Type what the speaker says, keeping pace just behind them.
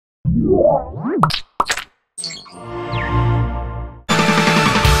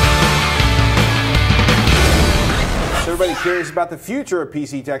Everybody curious about the future of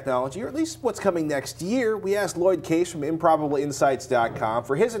PC technology, or at least what's coming next year. We asked Loyd Case from improbablyinsights.com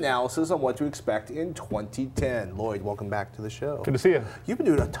for his analysis on what to expect in 2010. Lloyd, welcome back to the show. Good to see you. You've been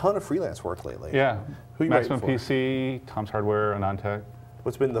doing a ton of freelance work lately. Yeah. Who are you Maximum writing for? PC, Tom's Hardware, Anantech.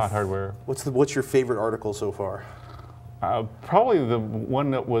 What's been the Hot Hardware? What's your favorite article so far? Probably the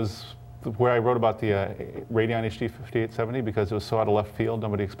one that was where I wrote about the Radeon HD 5870 because it was so out of left field.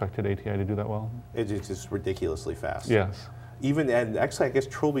 Nobody expected ATI to do that well. It's just ridiculously fast. Yes. And actually, I guess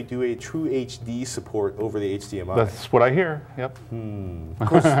Trilby do a true HD support over the HDMI. That's what I hear. Yep. Of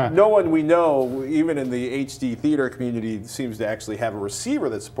course, no one we know, even in the HD theater community, seems to actually have a receiver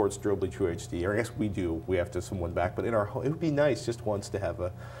that supports Trilby True HD. Or I guess we do. We have to send one back. But in our home, it would be nice just once to have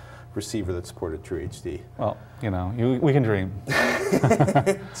a receiver that supported True HD. Well, you know, we can dream.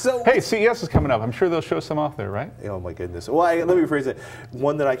 So hey, CES is coming up. I'm sure they'll show some off there, right? Oh my goodness. Well, let me rephrase it.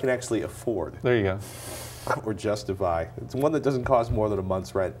 One that I can actually afford. There you go. Or justify. It's one that doesn't cost more than a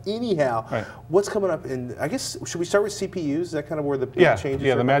month's rent. Anyhow, right. What's coming up in, I guess, should we start with CPUs? Is that kind of where the big changes are?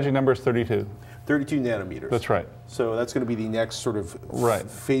 Yeah, the magic number is 32. 32 nanometers. That's right. So that's going to be the next sort of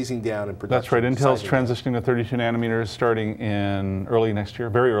phasing down in production. That's right. Intel's transitioning to 32 nanometers starting in early next year,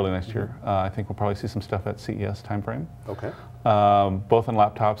 very early next year. I think we'll probably see some stuff at CES timeframe. Okay. Both on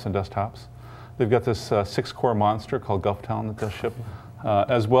laptops and desktops. They've got this 6-core monster called Gulftown that they'll ship.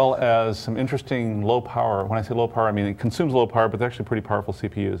 As well as some interesting low power. When I say low power, I mean it consumes low power, but they're actually pretty powerful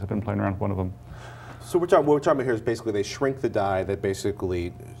CPUs. I've been playing around with one of them. So what we're talking about here is basically they shrink the die that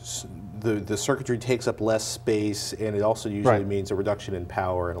basically the circuitry takes up less space, and it also usually means a reduction in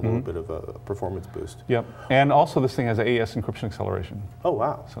power and a little bit of a performance boost. Yep. And also this thing has AES encryption acceleration. Oh,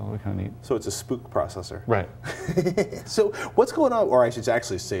 wow. So we kind of neat. So it's a spook processor. Right. So what's going on, or I should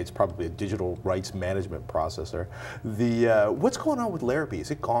actually say it's probably a digital rights management processor. What's going on with Larrabee?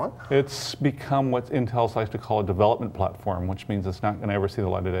 Is it gone? It's become what Intel likes to call a development platform, which means it's not going to ever see the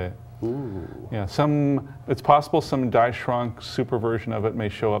light of day. Ooh. Yeah, it's possible some die shrunk super version of it may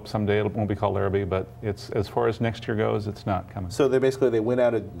show up someday. It won't be called Larrabee, but it's, as far as next year goes, it's not coming. So they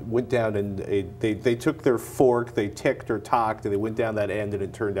went down and they took their fork, they ticked or talked, and they went down that end, and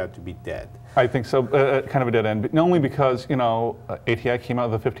it turned out to be dead. I think so, kind of a dead end, but only because, you know, ATI came out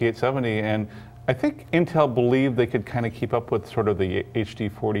with the 5870, and I think Intel believed they could kind of keep up with sort of the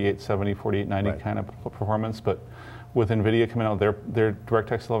HD 4870, 4890 kind of performance, but with NVIDIA coming out with their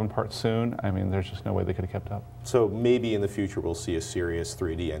DirectX 11 parts soon, I mean, there's just no way they could have kept up. So maybe in the future we'll see a serious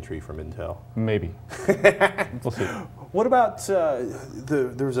 3D entry from Intel. Maybe. We'll see. What about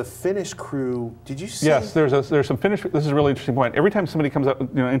there's a Finnish crew? Did you see? Yes, there's some Finnish. This is a really interesting point. Every time somebody comes out, you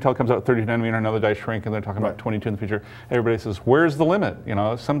know, Intel comes out with 30 nanometer, another die shrink, and they're talking about 22 in the future. Everybody says, "Where's the limit?" You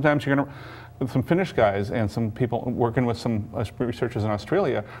know, sometimes you're going to. Some Finnish guys and some people working with some researchers in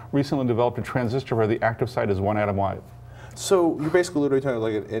Australia recently developed a transistor where the active side is 1 atom wide. So you're basically literally talking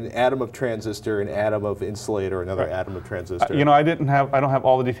like an atom of transistor, an atom of insulator, another atom of transistor. You know, I don't have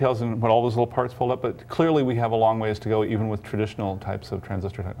all the details and what all those little parts fold up, but clearly we have a long ways to go even with traditional types of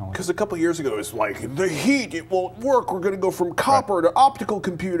transistor technology. Because a couple years ago it was like, the heat, it won't work, we're going to go from copper to optical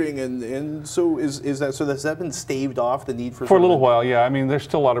computing, and so has that been staved off, the need for a little while, yeah. I mean, there's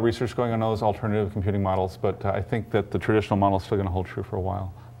still a lot of research going on those alternative computing models, but I think that the traditional model is still going to hold true for a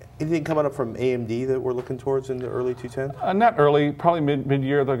while. Anything coming up from AMD that we're looking towards in the early 210? Not early, probably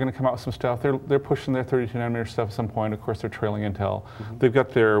mid-year they're going to come out with some stuff. They're pushing their 32 nanometer stuff at some point. Of course, they're trailing Intel. They've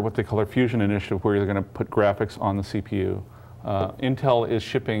got their what they call their Fusion initiative, where they're going to put graphics on the CPU. Intel is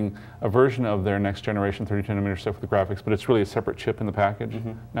shipping a version of their next generation 32 nanometer stuff with the graphics, but it's really a separate chip in the package,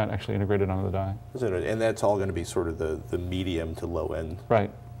 not actually integrated onto the die. And that's all going to be sort of the medium to low end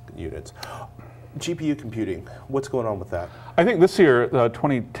units. GPU computing, what's going on with that? I think this year,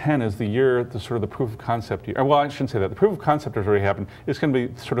 2010, is the year, sort of the proof of concept year. Well, I shouldn't say that. The proof of concept has already happened. It's going to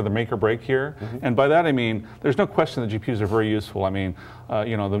be sort of the make or break year. And by that I mean, there's no question that GPUs are very useful. I mean,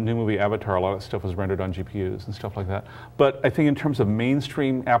 you know, the new movie Avatar, a lot of stuff was rendered on GPUs and stuff like that. But I think in terms of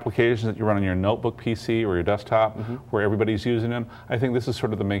mainstream applications that you run on your notebook PC or your desktop, where everybody's using them, I think this is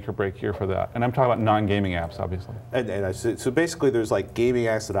sort of the make or break year for that. And I'm talking about non-gaming apps, obviously. So basically there's like gaming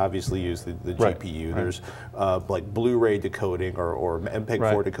apps that obviously use the GPU. There's like Blu-ray decoding or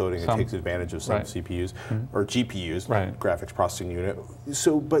MPEG-4 decoding that takes advantage of some CPUs or GPUs, graphics processing unit.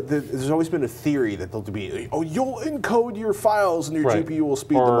 So, but there's always been a theory that they'll be, oh, you'll encode your files and your GPU will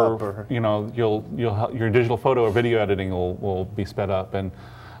speed them up. Or, you know, your digital photo or video editing will be sped up. And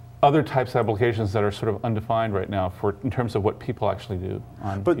other types of applications that are sort of undefined right now in terms of what people actually do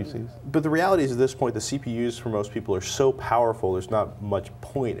on PCs. But the reality is at this point, the CPUs for most people are so powerful, there's not much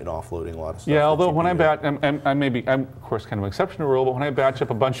point in offloading a lot of stuff. Yeah, although when I batch, I'm of course kind of an exception to the rule, but when I batch up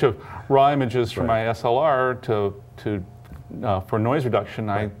a bunch of raw images from my SLR for noise reduction,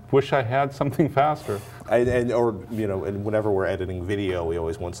 I wish I had something faster. And whenever we're editing video, we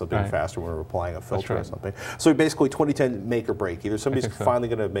always want something faster when we're applying a filter or something. So basically, 2010 make or break. Either somebody's finally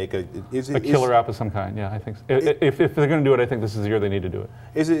going to make a killer app of some kind. Yeah, I think so. If they're going to do it, I think this is the year they need to do it.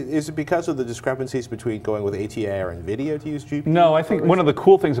 Is it because of the discrepancies between going with ATI or NVIDIA to use GPU? No, I think one of the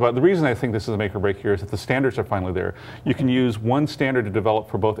cool things about the reason I think this is a make or break here is that the standards are finally there. You can use one standard to develop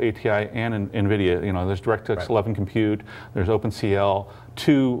for both ATI and NVIDIA. You know, there's DirectX 11 Compute, there's OpenCL.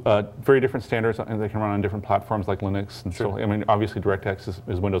 Two very different standards, and they can run on different platforms like Linux. And so, I mean, obviously DirectX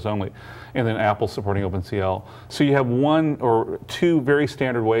is Windows only, and then Apple supporting OpenCL. So you have one or two very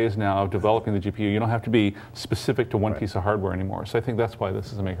standard ways now of developing the GPU. You don't have to be specific to one piece of hardware anymore. So I think that's why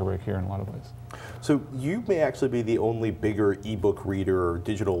this is a make or break here in a lot of ways. So you may actually be the only bigger ebook reader or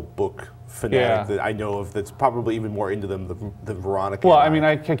digital book fanatic that I know of that's probably even more into them than Veronica. Well, I mean,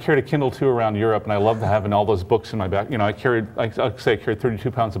 I carried a Kindle too around Europe, and I love having all those books in my back. You know, I carried 32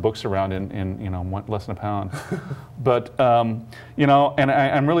 pounds of books around in less than a pound. But you know, and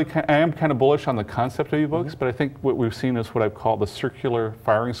I am kind of bullish on the concept of ebooks, but I think what we've seen is what I've called the circular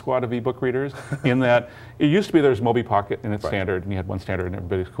firing squad of ebook readers, in that it used to be there's Moby Pocket and it's standard, and you had one standard and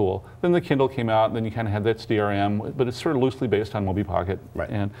everybody's cool. Then the Kindle came out, and then you kind of had that's DRM, but it's sort of loosely based on Moby Pocket.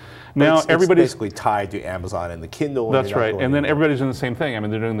 And now everybody's basically tied to Amazon and the Kindle. That's right, and then everybody's doing the same thing. I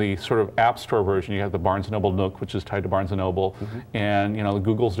mean, they're doing the sort of App Store version. You have the Barnes & Noble Nook, which is tied to Barnes & Noble, and you know,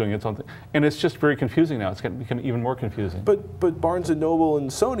 Google's doing its own thing. And it's just very confusing now. It's going to become even more confusing. But Barnes & Noble and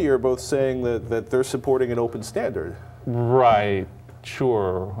Sony are both saying that they're supporting an open standard. Right,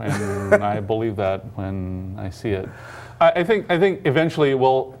 sure, and I believe that when I see it. I think eventually it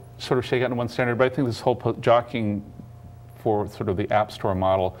will sort of shake out in one standard, but I think this whole jockeying for sort of the App Store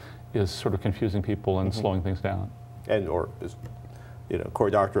model is sort of confusing people and slowing things down. And or, you know,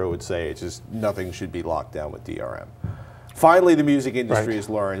 Cory Doctorow would say it's just nothing should be locked down with DRM. Finally, the music industry has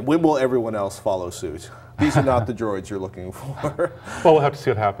learned. When will everyone else follow suit? These are not the droids you're looking for. Well, we'll have to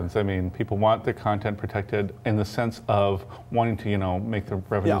see what happens. I mean, people want their content protected in the sense of wanting to, you know, make the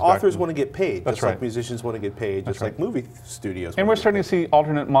revenues. Yeah, authors want to get paid, just like musicians want to get paid, just like movie studios. And we're starting to see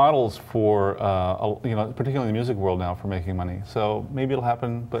alternate models for, you know, particularly in the music world now, for making money. So maybe it'll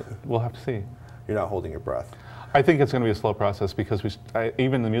happen, but we'll have to see. You're not holding your breath. I think it's going to be a slow process because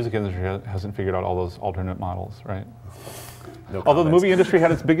even the music industry hasn't figured out all those alternate models, right? No Although the movie industry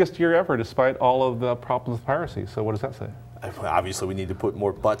had its biggest year ever despite all of the problems with piracy. So what does that say? Obviously, we need to put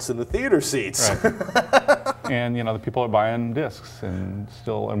more butts in the theater seats. Right. And you know, the people are buying discs and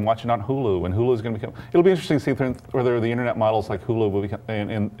watching on Hulu. And Hulu is going to become. It'll be interesting to see whether the internet models like Hulu will become,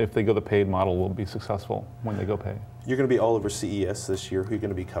 and if they go the paid model, will be successful when they go pay. You're going to be all over CES this year. Who are you going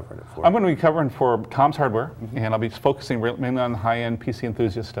to be covering it for? I'm going to be covering for comms hardware, and I'll be focusing mainly on high-end PC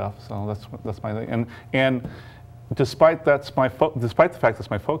enthusiast stuff. So that's my thing. And despite the fact that's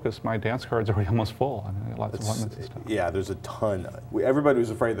my focus, my dance card's already almost full. I mean, I got lots of appointments and stuff. Yeah, there's a ton. Everybody was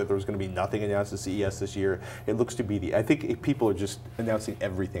afraid that there was going to be nothing announced at CES this year. It looks to be I think people are just announcing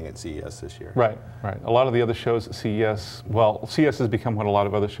everything at CES this year. Right, right. A lot of the other shows at CES, well, CES has become what a lot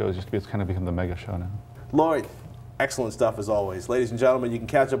of other shows used to be. It's kind of become the mega show now. Loyd, excellent stuff as always. Ladies and gentlemen, you can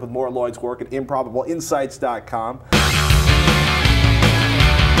catch up with more of Loyd's work at improbableinsights.com.